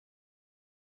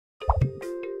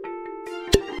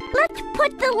Let's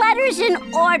put the letters in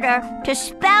order to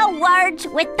spell words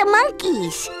with the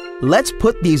monkeys. Let's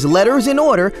put these letters in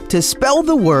order to spell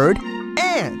the word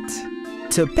ant.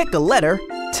 To pick a letter,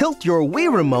 tilt your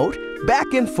Wii remote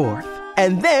back and forth,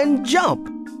 and then jump.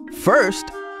 First,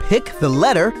 pick the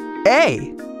letter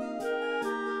A.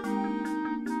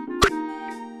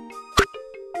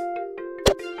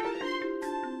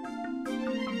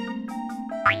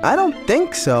 I don't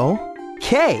think so.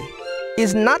 K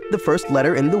is not the first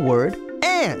letter in the word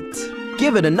ant.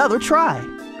 Give it another try.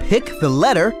 Pick the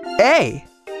letter A.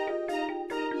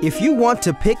 If you want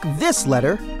to pick this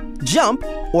letter, jump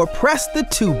or press the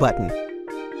 2 button.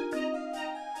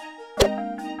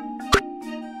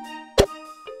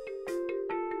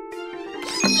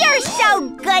 You're so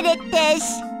good at this!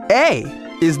 A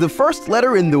is the first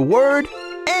letter in the word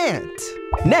ant.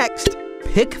 Next,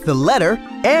 pick the letter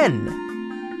N.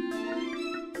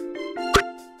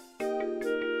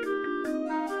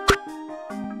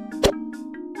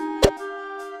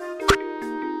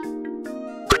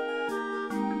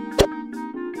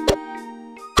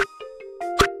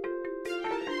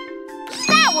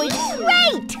 That was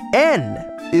great! N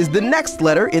is the next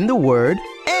letter in the word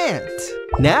ant.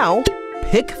 Now,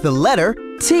 pick the letter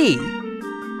T.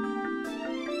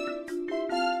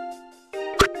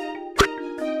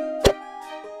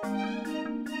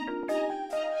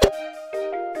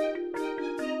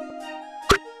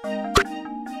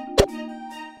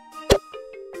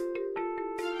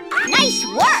 Nice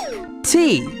work!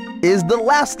 T is the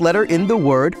last letter in the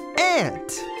word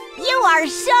ant. You are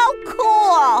so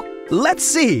cool! Let's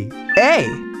see.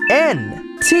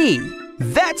 A-N-T.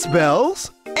 That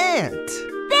spells ant.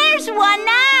 There's one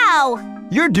now!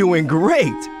 You're doing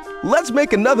great. Let's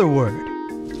make another word.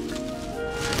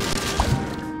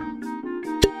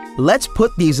 Let's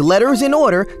put these letters in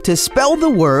order to spell the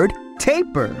word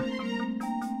taper.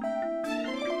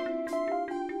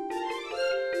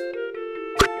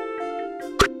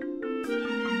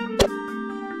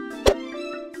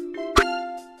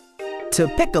 To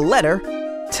pick a letter,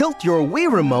 tilt your Wii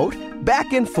remote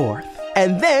back and forth,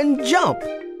 and then jump.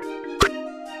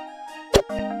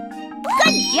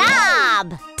 Good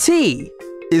job! T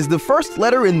is the first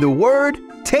letter in the word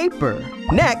taper.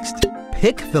 Next,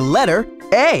 pick the letter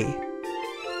A.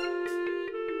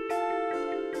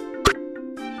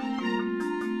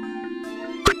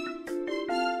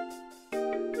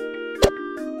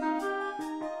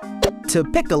 To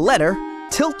pick a letter,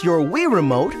 tilt your Wii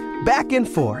remote back and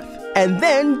forth, and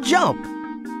then jump.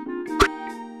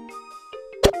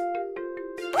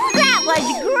 That was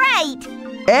great!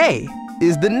 A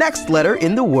is the next letter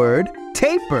in the word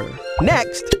taper.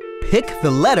 Next, pick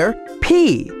the letter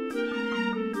P.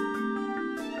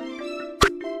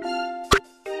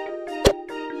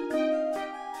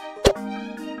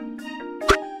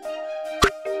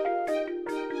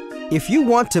 If you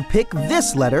want to pick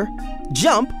this letter,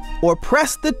 jump or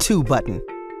press the 2 button.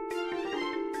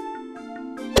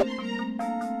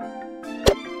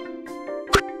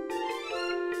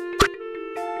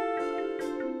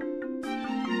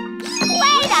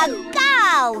 Way to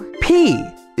go! P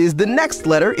is the next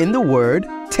letter in the word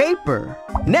taper.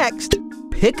 Next,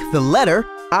 pick the letter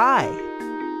I.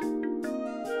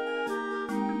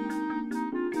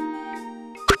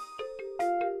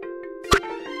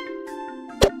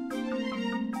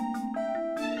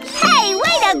 Hey,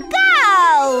 way to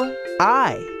go!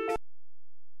 I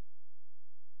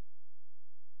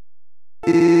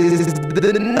is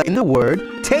the in the word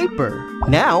taper.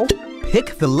 Now,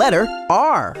 pick the letter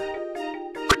R.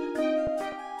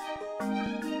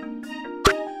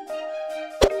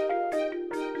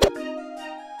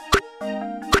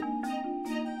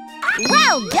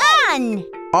 Well done!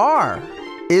 R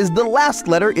is the last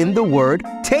letter in the word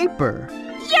taper.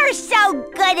 You're so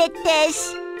good at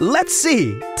this! Let's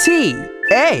see. T-A-P-I-R.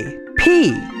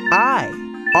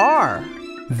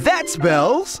 That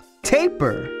spells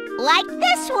taper. Like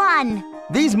this one!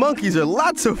 These monkeys are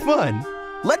lots of fun.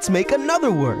 Let's make another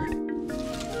word.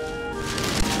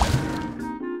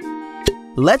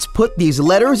 Let's put these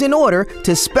letters in order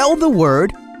to spell the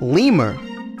word lemur.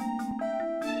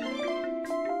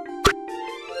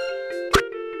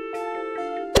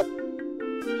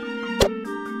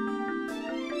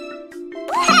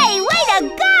 Hey, way to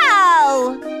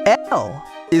go! L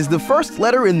is the first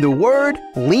letter in the word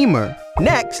lemur.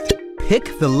 Next,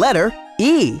 pick the letter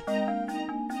E.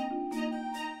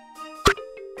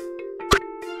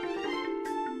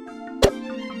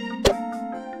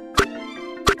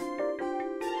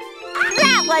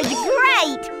 That was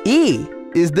great! E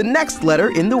is the next letter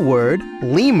in the word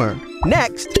lemur.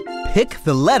 Next, pick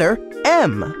the letter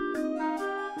M.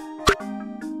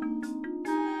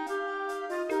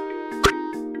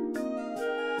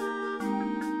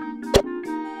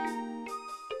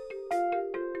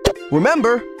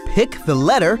 Remember, pick the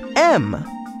letter M.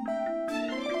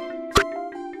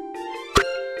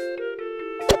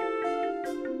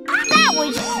 That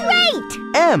was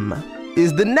great! M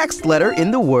is the next letter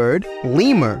in the word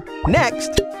lemur.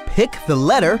 Next, pick the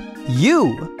letter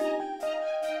U.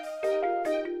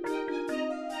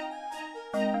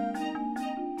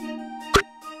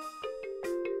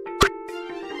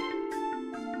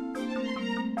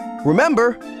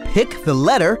 Remember, pick the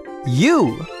letter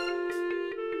U.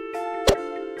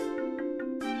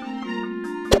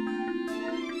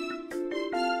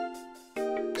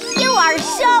 You are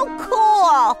so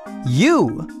cool!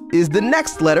 U is the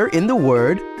next letter in the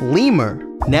word lemur.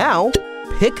 Now,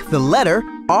 pick the letter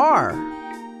R.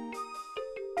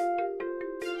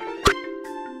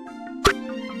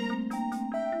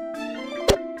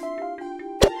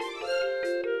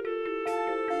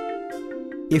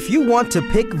 If you want to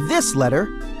pick this letter,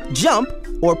 jump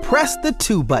or press the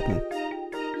 2 button.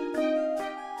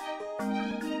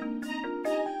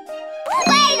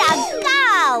 Way to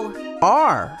go!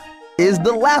 R is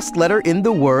the last letter in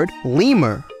the word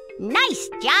lemur. Nice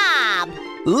job!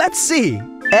 Let's see.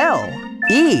 L,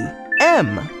 E,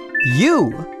 M,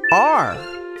 U, R.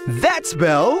 That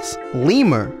spells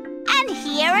lemur. And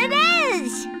here it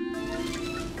is!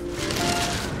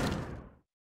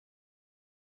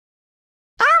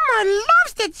 Elmo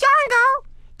loves the jungle.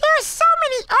 There's so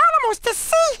many animals to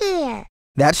see here.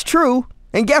 That's true.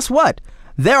 And guess what?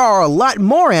 There are a lot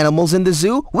more animals in the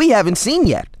zoo we haven't seen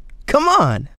yet. Come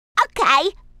on.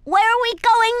 Okay, where are we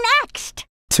going next?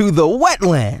 To the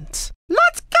wetlands.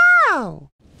 Let's go.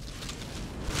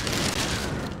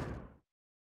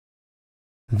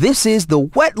 This is the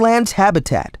wetlands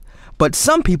habitat, but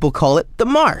some people call it the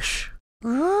marsh.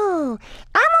 Ooh,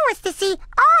 Elmo wants to see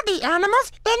all the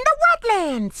animals in the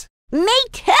wetlands. Me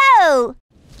too!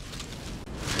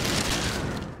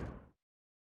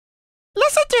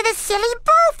 Listen to the silly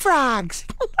bullfrogs.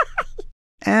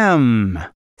 M.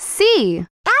 C.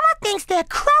 Elmo thinks they're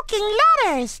croaking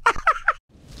letters.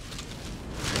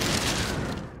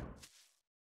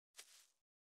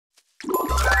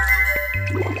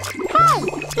 Hey,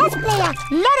 let's play a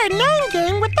letter name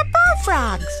game with the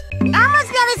bullfrogs.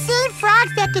 Elmo's never seen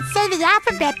frogs that could say the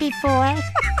alphabet before.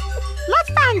 Let's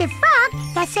find a frog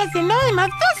that says the name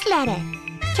of this letter.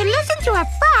 To listen to a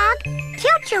frog,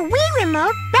 tilt your Wii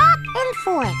remote back and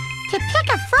forth. To pick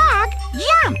a frog,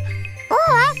 jump.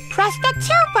 Or press the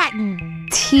 2 button.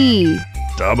 T.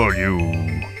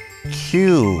 W.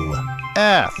 Q.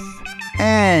 F.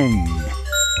 N.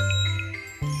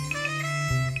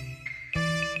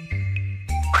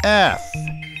 F.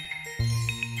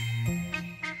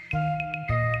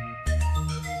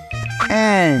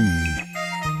 N.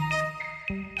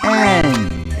 N.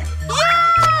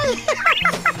 Yay!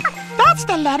 That's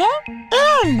the letter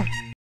N.